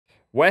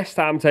West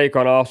Ham take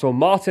on Arsenal.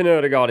 Martin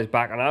Odegaard is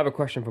back, and I have a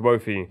question for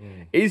both of you.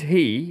 Is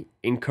he,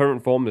 in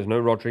current form, there's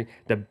no Rodri,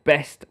 the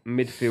best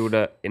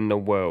midfielder in the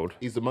world?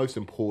 He's the most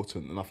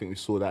important, and I think we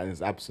saw that in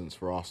his absence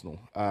for Arsenal.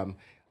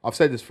 I've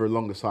said this for a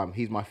longer time.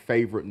 He's my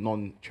favourite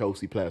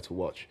non-Chelsea player to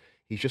watch.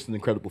 He's just an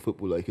incredible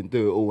footballer. He can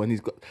do it all, and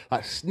he's got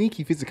like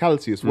sneaky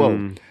physicality as well.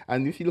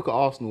 And if you look at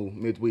Arsenal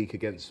midweek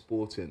against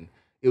Sporting,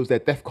 it was their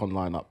DEFCON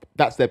lineup.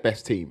 That's their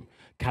best team.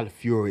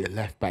 Calafiori at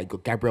left back, you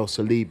got Gabriel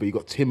Saliba, you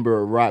got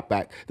Timber at right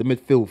back. The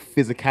midfield,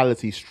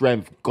 physicality,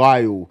 strength,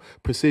 guile,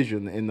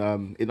 precision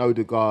in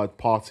Odegaard,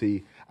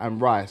 Partey, and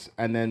Rice,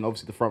 and then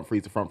obviously the front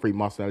three,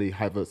 Martinelli,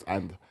 Havertz,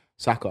 and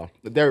Saka.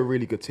 They're a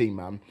really good team,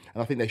 man,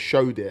 and I think they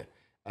showed it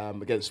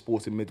against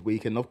Sporting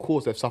midweek. And of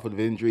course, they've suffered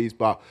with injuries,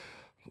 but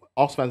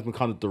Arsenal fans have been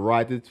kind of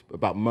derided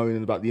about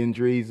moaning about the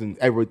injuries, and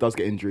everyone does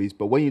get injuries.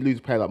 But when you lose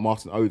a player like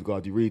Martin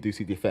Odegaard, you really do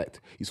see the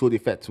effect. You saw the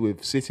effect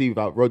with City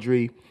without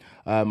Rodri.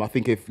 I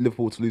think if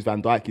Liverpool were to lose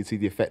Van Dijk, you'd see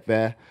the effect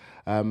there.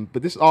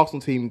 But this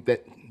Arsenal team,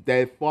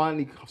 they're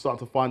finally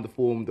starting to find the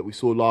form that we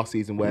saw last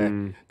season,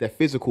 where they're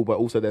physical, but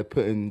also they're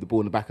putting the ball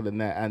in the back of the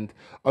net. And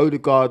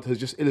Odegaard has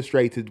just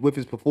illustrated with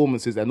his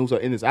performances and also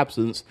in his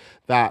absence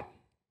that,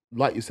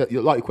 like you said,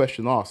 like your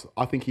question asked,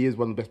 I think he is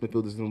one of the best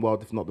midfielders in the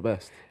world, if not the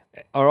best.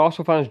 Are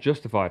Arsenal fans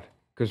justified?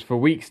 Because for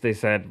weeks they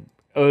said,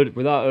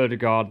 without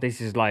Odegaard, this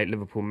is like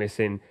Liverpool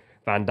missing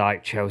Van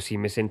Dijk, Chelsea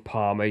missing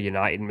Palmer,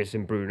 United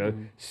missing Bruno,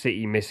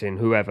 City missing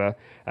whoever.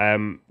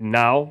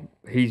 Now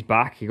he's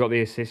back. He got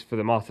the assist for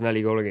the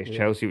Martinelli goal against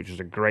Chelsea, which was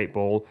a great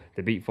ball.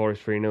 They beat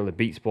Forest 3-0. They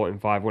beat Sporting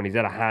 5-1. He's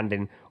had a hand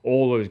in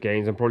all those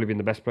games and probably been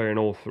the best player in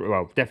all three.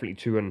 Well, definitely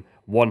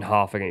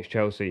 2.5 against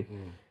Chelsea.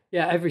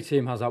 Yeah, every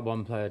team has that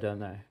one player, don't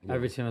they? Yeah.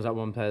 Every team has that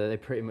one player that they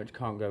pretty much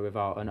can't go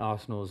without, and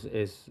Arsenal's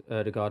is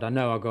Odegaard. I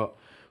know I got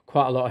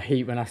quite a lot of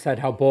heat when I said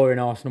how boring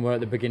Arsenal were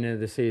at the beginning of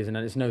the season,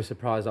 and it's no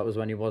surprise that was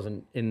when he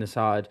wasn't in the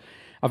side.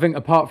 I think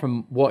apart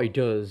from what he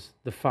does,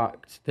 the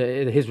fact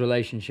that his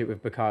relationship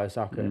with Bukayo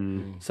Saka,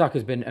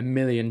 Saka's been a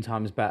million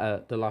times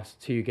better the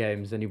last 2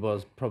 games than he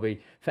was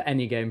probably for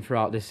any game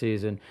throughout this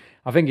season.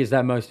 I think he's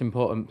their most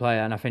important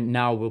player, and I think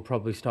now we'll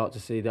probably start to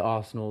see the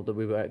Arsenal that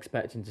we were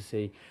expecting to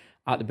see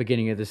at the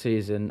beginning of the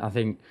season. I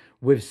think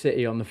with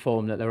City on the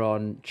form that they're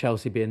on,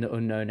 Chelsea being the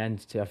unknown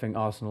entity, I think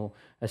Arsenal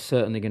are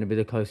certainly going to be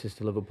the closest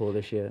to Liverpool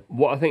this year.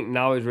 What I think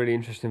now is really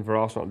interesting for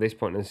Arsenal at this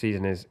point in the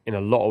season is, in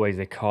a lot of ways,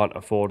 they can't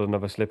afford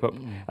another slip-up.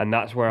 And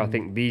that's where I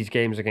think these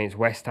games against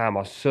West Ham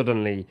are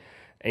suddenly,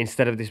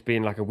 instead of this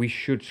being like we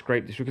should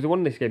scrape this, because they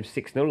won this game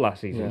 6-0 last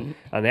season,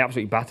 and they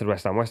absolutely battered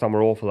West Ham. West Ham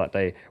were awful that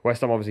day.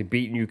 West Ham obviously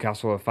beat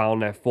Newcastle, have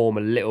found their form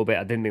a little bit.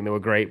 I didn't think they were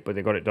great, but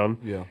they got it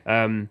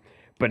done.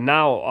 But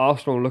now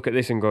Arsenal look at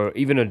this and go,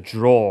 even a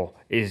draw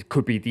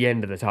could be the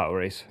end of the title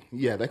race.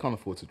 Yeah, they can't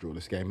afford to draw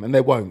this game, and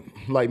they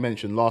won't. Like you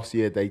mentioned, last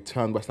year they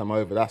turned West Ham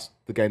over. That's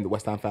the game that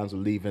West Ham fans were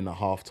leaving at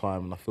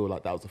half-time, and I feel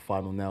like that was the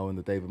final nail in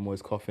the David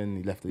Moyes coffin.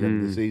 He left at the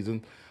end of the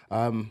season.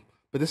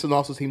 But this is an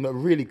Arsenal team that are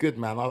really good,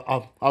 man.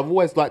 I've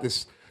always liked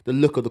the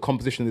look of the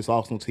composition of this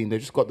Arsenal team. They've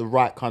just got the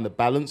right kind of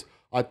balance.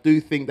 I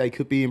do think they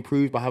could be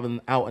improved by having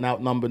an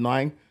out-and-out number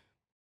 9.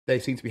 They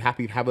seem to be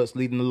happy with Havertz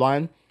leading the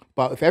line.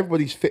 But if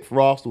everybody's fit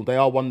for Arsenal, they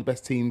are one of the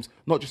best teams,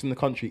 not just in the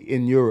country,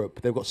 in Europe.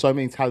 They've got so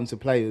many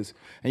talented players.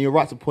 And you're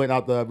right to point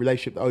out the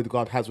relationship that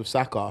Odegaard has with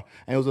Saka.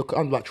 And it was a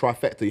kind of like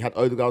trifecta. You had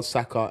Odegaard,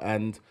 Saka,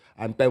 and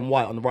Ben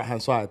White on the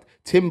right-hand side.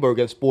 Timber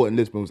against Sporting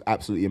Lisbon was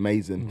absolutely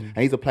amazing.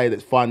 And he's a player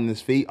that's finding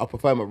his feet. I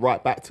prefer him at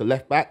right back to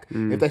left back.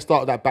 If they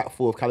start that back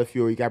four of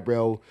Calafiori,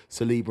 Gabriel,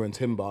 Saliba, and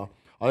Timber,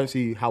 I don't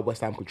see how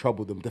West Ham could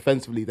trouble them.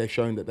 Defensively, they've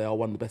shown that they are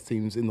one of the best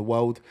teams in the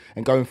world.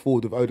 And going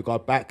forward with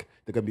Odegaard back,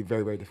 they're going to be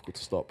very, very difficult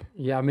to stop.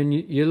 Yeah, I mean,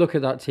 you look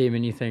at that team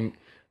and you think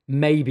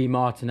maybe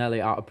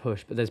Martinelli out of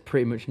push, but there's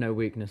pretty much no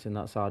weakness in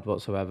that side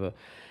whatsoever.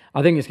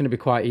 I think it's going to be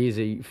quite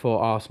easy for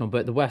Arsenal,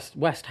 but the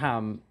West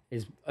Ham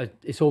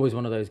it's always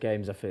one of those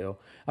games. I feel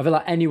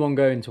like anyone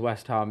going to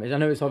West Ham, I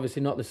know it's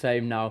obviously not the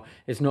same now.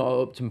 It's not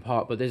at Upton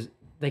Park, but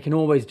they can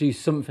always do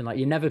something. Like,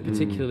 you're never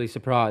particularly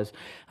surprised.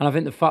 And I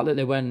think the fact that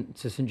they went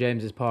to St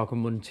James's Park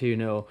and won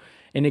 2-0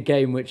 in a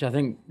game which I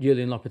think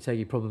Julen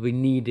Lopetegui probably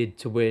needed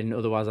to win,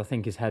 otherwise I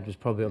think his head was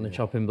probably on the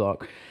chopping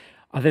block.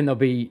 I think they'll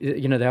be,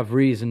 they have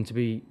reason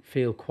to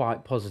feel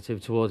quite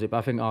positive towards it, but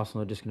I think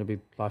Arsenal are just going to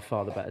be by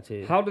far the better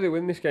team. How do they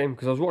win this game?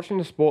 Because I was watching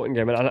the Sporting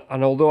game,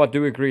 and although I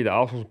do agree that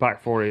Arsenal's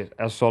back four is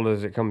as solid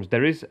as it comes,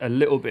 there is a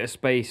little bit of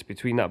space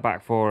between that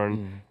back four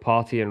and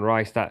Partey and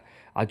Rice that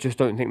I just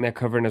don't think they're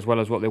covering as well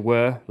as what they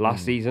were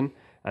last season.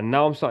 And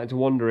now I'm starting to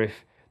wonder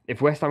if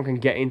West Ham can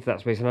get into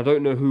that space, and I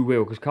don't know who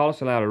will, because Carlos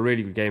Soler had a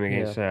really good game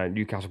against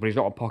Newcastle, but he's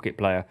not a pocket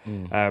player.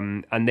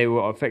 And they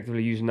were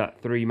effectively using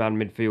that 3-man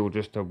midfield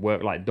just to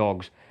work like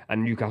dogs,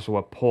 and Newcastle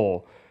were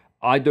poor.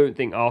 I don't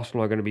think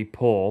Arsenal are going to be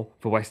poor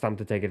for West Ham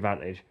to take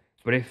advantage.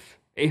 But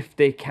if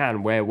they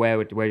can, where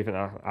do you think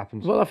that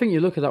happens? Well, I think you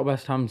look at that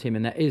West Ham team,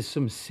 and there is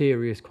some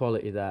serious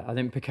quality there. I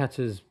think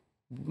Paqueta's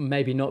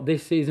maybe not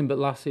this season, but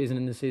last season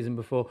and the season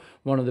before,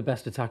 one of the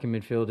best attacking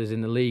midfielders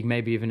in the league,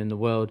 maybe even in the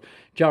world.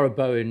 Jarrod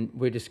Bowen,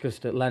 we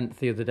discussed at length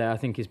the other day, I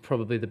think is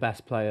probably the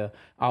best player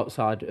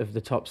outside of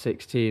the top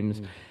 6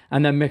 teams.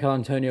 And then Mikel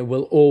Antonio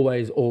will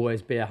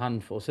always be a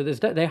handful. So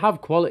they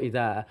have quality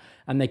there,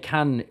 and they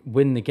can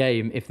win the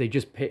game if they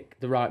just pick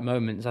the right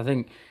moments. I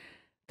think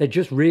they're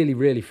just really,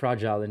 really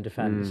fragile in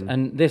defence.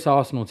 And this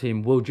Arsenal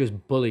team will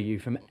just bully you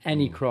from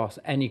any cross,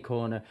 any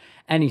corner,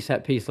 any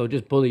set piece. They'll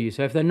just bully you.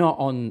 So if they're not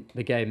on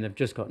the game, they've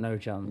just got no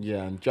chance.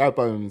 Yeah, and Jarrod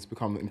Bowen's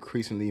become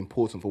increasingly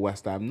important for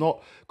West Ham.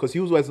 Not because he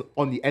was always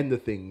on the end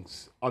of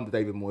things under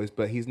David Moyes,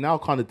 but he's now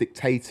kind of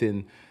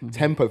dictating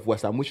tempo for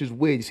West Ham, which is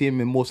weird. You see him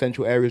in more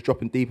central areas,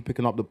 dropping deeper,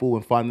 picking up the ball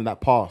and finding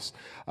that pass.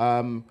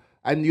 And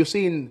you're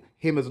seeing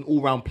him as an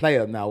all-round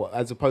player now,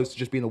 as opposed to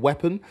just being a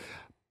weapon.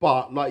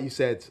 But like you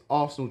said,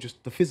 Arsenal,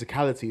 just the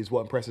physicality is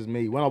what impresses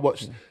me. When I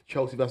watched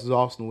Chelsea versus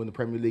Arsenal in the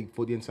Premier League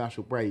for the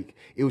international break,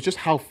 it was just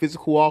how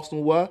physical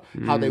Arsenal were,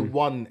 how they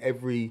won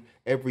every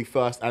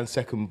first and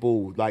second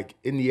ball. Like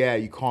in the air,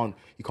 you can't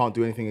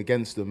do anything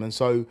against them. And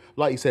so,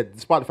 like you said,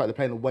 despite the fact they're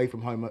playing away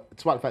from home,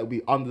 despite the fact it'll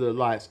be under the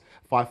lights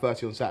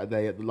 5:30 on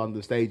Saturday at the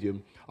London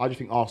Stadium, I just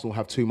think Arsenal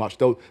have too much.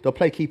 They'll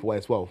play keep away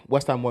as well.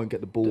 West Ham won't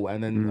get the ball,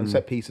 and then on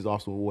set pieces,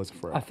 Arsenal will always a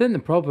threat. I think the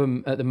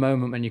problem at the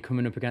moment when you're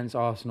coming up against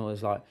Arsenal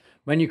is like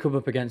when you come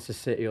up against a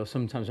City, or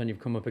sometimes when you've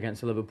come up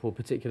against a Liverpool,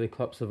 particularly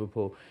Klopp's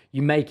Liverpool,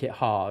 you make it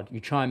hard.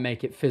 You try and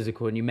make it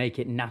physical, and you make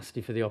it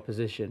nasty for the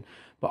opposition.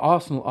 But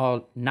Arsenal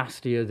are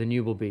nastier than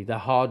you will be. They're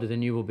harder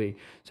than you will be.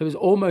 So it's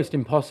almost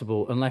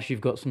impossible, unless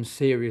you've got some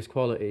serious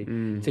quality,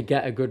 to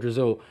get a good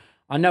result.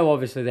 I know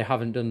obviously they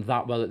haven't done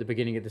that well at the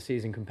beginning of the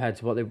season compared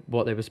to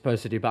what they were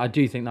supposed to do, but I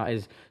do think that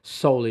is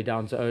solely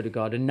down to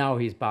Odegaard, and now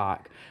he's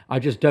back. I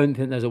just don't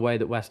think there's a way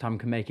that West Ham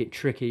can make it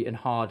tricky and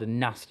hard and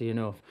nasty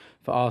enough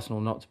for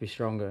Arsenal not to be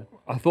stronger.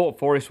 I thought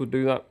Forest would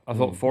do that. I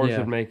thought Forest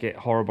would make it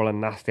horrible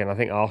and nasty, and I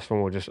think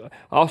Arsenal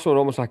are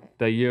almost like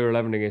the year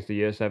 11 against the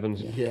year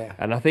 7s. Yeah.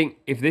 And I think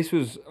if this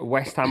was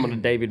West Ham under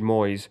David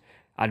Moyes,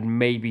 I'd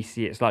maybe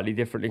see it slightly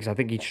differently, because I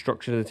think he'd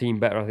structure the team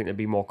better. I think they'd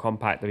be more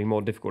compact, they'd be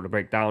more difficult to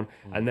break down,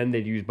 and then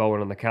they'd use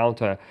Bowen on the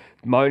counter.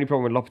 My only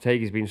problem with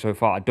Lopetegui has been so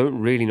far, I don't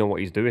really know what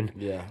he's doing.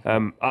 Yeah.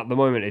 At the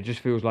moment, it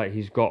just feels like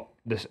he's got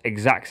this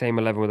exact same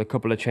 11 with a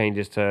couple of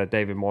changes to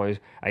David Moyes,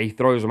 and he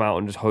throws them out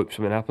and just hopes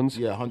something happens.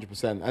 Yeah,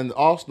 100%. And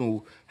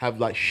Arsenal have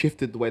like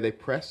shifted the way they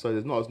press, so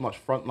there's not as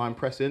much frontline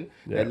pressing.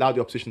 Yeah. They allow the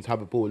opposition to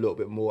have the ball a little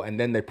bit more, and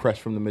then they press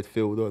from the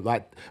midfield.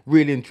 Like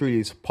really and truly,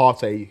 it's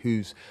Partey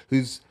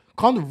who's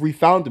kind of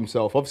refound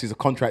himself. Obviously, it's a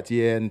contract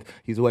year, and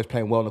he's always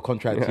playing well in a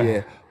contract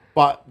year.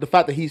 But the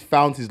fact that he's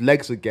found his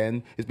legs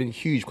again has been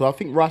huge, because I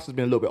think Rice has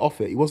been a little bit off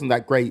it. He wasn't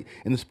that great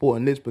in the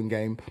Sporting Lisbon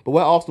game. But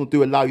where Arsenal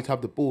do allow you to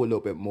have the ball a little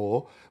bit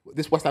more,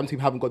 this West Ham team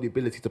haven't got the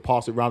ability to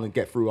pass it around and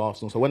get through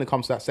Arsenal. So when it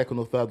comes to that second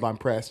or third line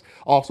press,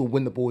 Arsenal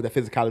win the ball with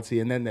their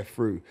physicality, and then they're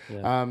through.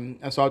 Yeah.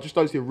 And so I just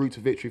don't see a route to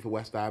victory for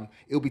West Ham.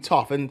 It'll be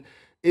tough. And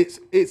it's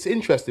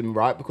interesting,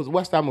 right? Because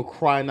West Ham are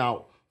crying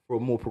out for a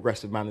more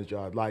progressive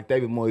manager. Like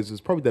David Moyes is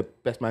probably the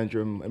best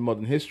manager in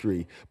modern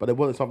history, but they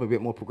wanted something a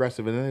bit more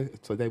progressive, and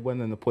so they went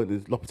and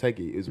appointed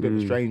Lopetegui. It was a bit of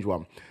a strange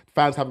one.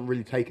 Fans haven't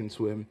really taken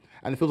to him,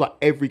 and it feels like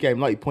every game,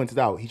 like you pointed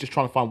out, he's just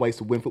trying to find ways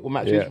to win football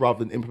matches rather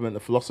than implement a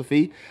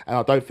philosophy. And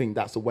I don't think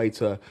that's a way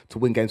to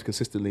win games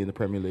consistently in the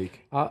Premier League.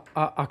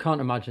 I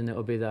can't imagine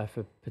it'll be there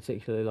for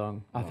particularly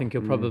long. I think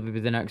he'll probably be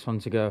the next one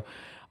to go.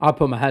 I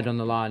put my head on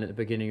the line at the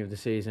beginning of the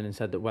season and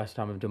said that West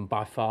Ham have done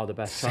by far the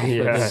best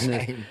transfer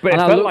business. But it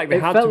felt like they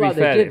had, to be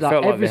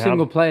fair. Every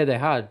single player they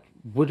had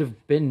would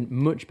have been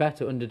much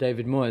better under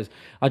David Moyes.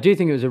 I do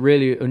think it was a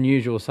really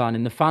unusual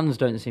signing. The fans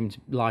don't seem to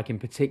like him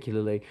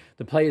particularly.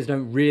 The players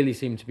don't really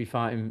seem to be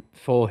fighting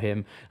for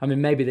him. I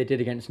mean, maybe they did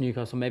against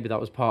Newcastle. Maybe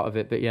that was part of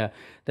it. But yeah,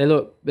 they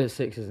look at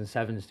 6s and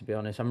 7s, to be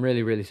honest. I'm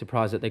really, really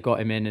surprised that they got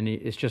him in, and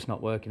it's just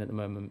not working at the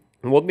moment.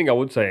 And one thing I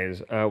would say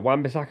is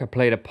Wan-Bissaka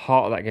played a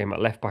part of that game at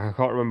left back. I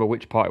can't remember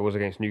which part it was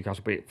against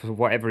Newcastle, but for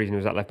whatever reason it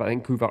was at left back. I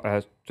think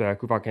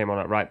Kothari came on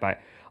at right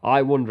back.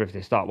 I wonder if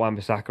they start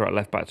Wan-Bissaka at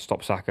left back to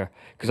stop Saka,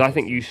 because I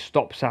think you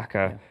stop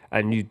Saka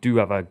and you do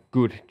have a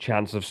good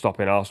chance of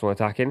stopping Arsenal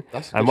attacking.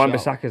 And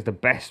Wan-Bissaka is the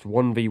best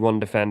 1v1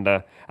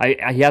 defender.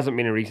 He hasn't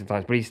been in recent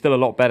times, but he's still a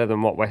lot better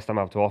than what West Ham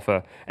have to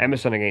offer.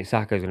 Emerson against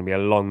Saka is going to be a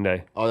long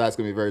day. Oh, that's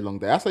going to be a very long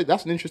day.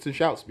 That's an interesting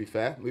shout, to be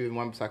fair, moving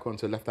Wan-Bissaka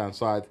onto the left-hand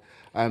side.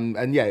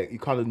 And yeah, you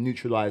kind of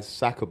neutralise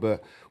Saka,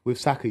 but with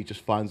Saka, he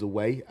just finds a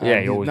way. He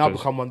he's always now does.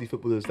 become one of these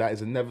footballers that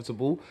is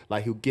inevitable.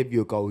 Like, he'll give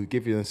you a goal, he'll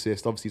give you an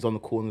assist. Obviously, he's on the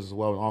corners as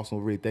well, and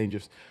Arsenal are really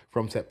dangerous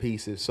from set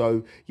pieces.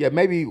 So, yeah,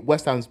 maybe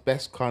West Ham's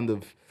best kind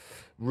of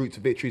route to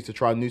victory is to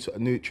try and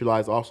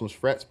neutralise Arsenal's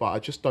threats, but I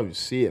just don't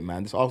see it,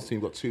 man. This Arsenal team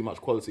got too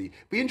much quality.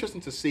 Be interesting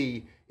to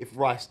see if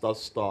Rice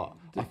does start.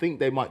 I think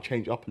they might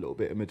change up a little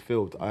bit in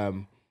midfield.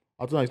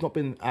 I don't know. He's not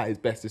been at his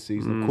best this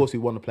season. Of course, he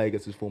won to play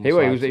against his former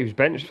side. He was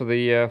benched for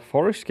the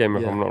Forest game,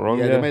 if I'm not wrong.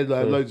 Yeah, they made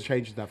loads of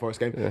changes in that Forest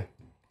game. Yeah.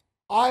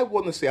 I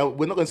want to see.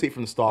 We're not going to see it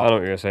from the start. I know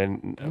what you're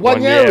saying.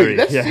 Wanyeri,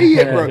 let's see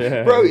it,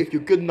 bro. Bro, if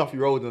you're good enough,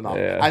 you're old enough.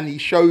 Yeah. And he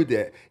showed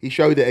it. He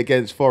showed it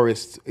against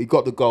Forest. He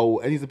got the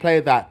goal, and he's a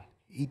player that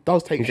he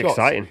does take He's shots.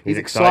 exciting. He's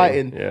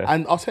exciting. Yeah.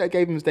 And Arteta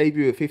gave him his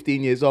debut at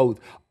 15 years old.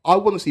 I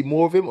want to see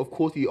more of him. Of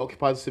course, he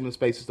occupies a similar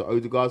spaces to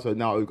Odegaard, so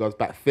now Odegaard's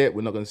back fit.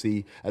 We're not going to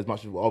see as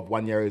much of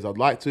Wanyeri as I'd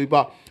like to,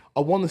 but I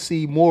want to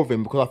see more of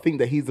him because I think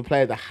that he's the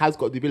player that has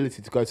got the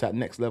ability to go to that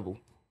next level.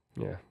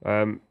 Yeah.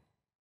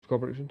 Score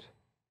predictions?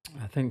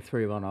 I think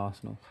 3-1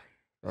 Arsenal.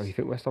 Oh, you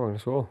think West Ham are going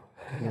to score?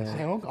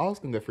 Yeah. I was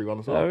going to go 3-1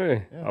 as well. Oh,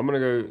 really? Yeah. I'm going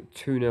to go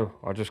 2-0.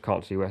 I just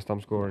can't see West Ham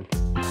scoring.